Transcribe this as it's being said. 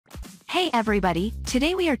Hey everybody,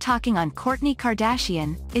 today we are talking on Kourtney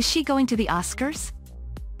Kardashian. Is she going to the Oscars?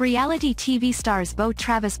 Reality TV stars beau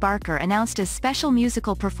Travis Barker announced as special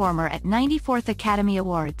musical performer at 94th Academy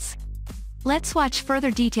Awards. Let's watch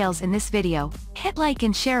further details in this video. Hit like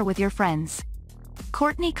and share with your friends.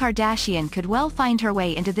 Kourtney Kardashian could well find her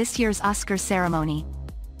way into this year's Oscars ceremony.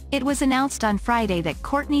 It was announced on Friday that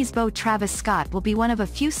Kourtney's beau Travis Scott will be one of a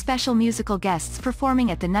few special musical guests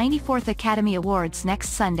performing at the 94th Academy Awards next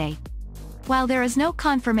Sunday. While there is no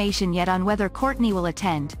confirmation yet on whether Kourtney will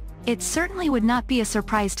attend, it certainly would not be a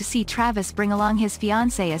surprise to see Travis bring along his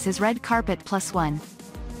fiancée as his red carpet plus one.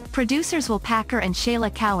 Producers Will Packer and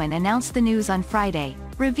Shayla Cowan announced the news on Friday,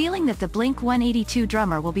 revealing that the Blink-182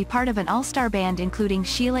 drummer will be part of an all-star band including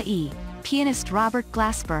Sheila E., pianist Robert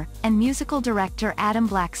Glasper, and musical director Adam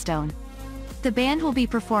Blackstone. The band will be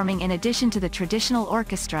performing in addition to the traditional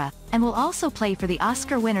orchestra, and will also play for the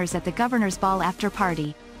Oscar winners at the Governor's Ball after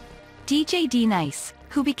party. DJ D-Nice,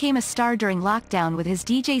 who became a star during lockdown with his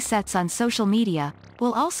DJ sets on social media,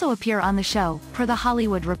 will also appear on the show, per The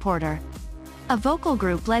Hollywood Reporter. A vocal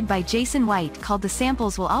group led by Jason White called The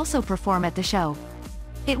Samples will also perform at the show.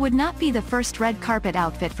 It would not be the first red carpet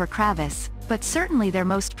outfit for Travis, but certainly their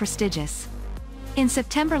most prestigious. In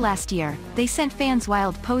September last year, they sent fans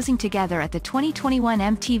wild posing together at the 2021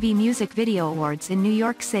 MTV Music Video Awards in New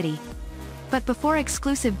York City. But before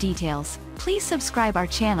exclusive details, please subscribe our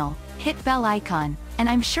channel, hit bell icon, and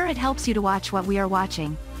I'm sure it helps you to watch what we are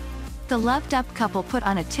watching. The loved-up couple put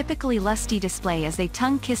on a typically lusty display as they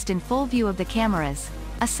tongue-kissed in full view of the cameras,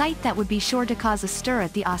 a sight that would be sure to cause a stir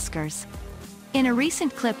at the Oscars. In a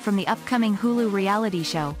recent clip from the upcoming Hulu reality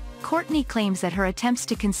show, Kourtney claims that her attempts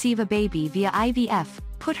to conceive a baby via IVF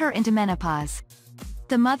put her into menopause.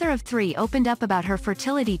 The mother of three opened up about her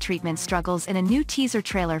fertility treatment struggles in a new teaser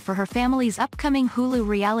trailer for her family's upcoming Hulu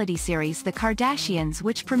reality series The Kardashians,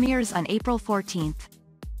 which premieres on April 14th.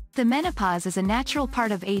 The menopause is a natural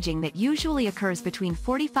part of aging that usually occurs between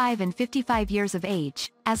 45 and 55 years of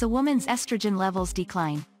age, as a woman's estrogen levels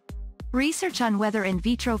decline. Research on whether in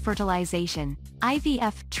vitro fertilization,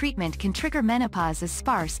 IVF, treatment can trigger menopause is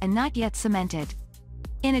sparse and not yet cemented.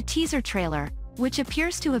 In a teaser trailer, which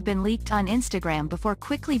appears to have been leaked on Instagram before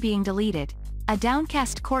quickly being deleted, a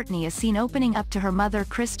downcast Kourtney is seen opening up to her mother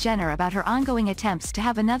Kris Jenner about her ongoing attempts to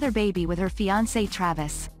have another baby with her fiancé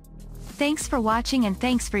Travis. Thanks for watching and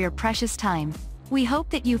thanks for your precious time. We hope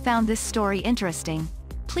that you found this story interesting.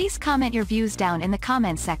 Please comment your views down in the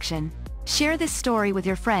comment section. Share this story with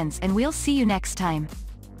your friends and we'll see you next time.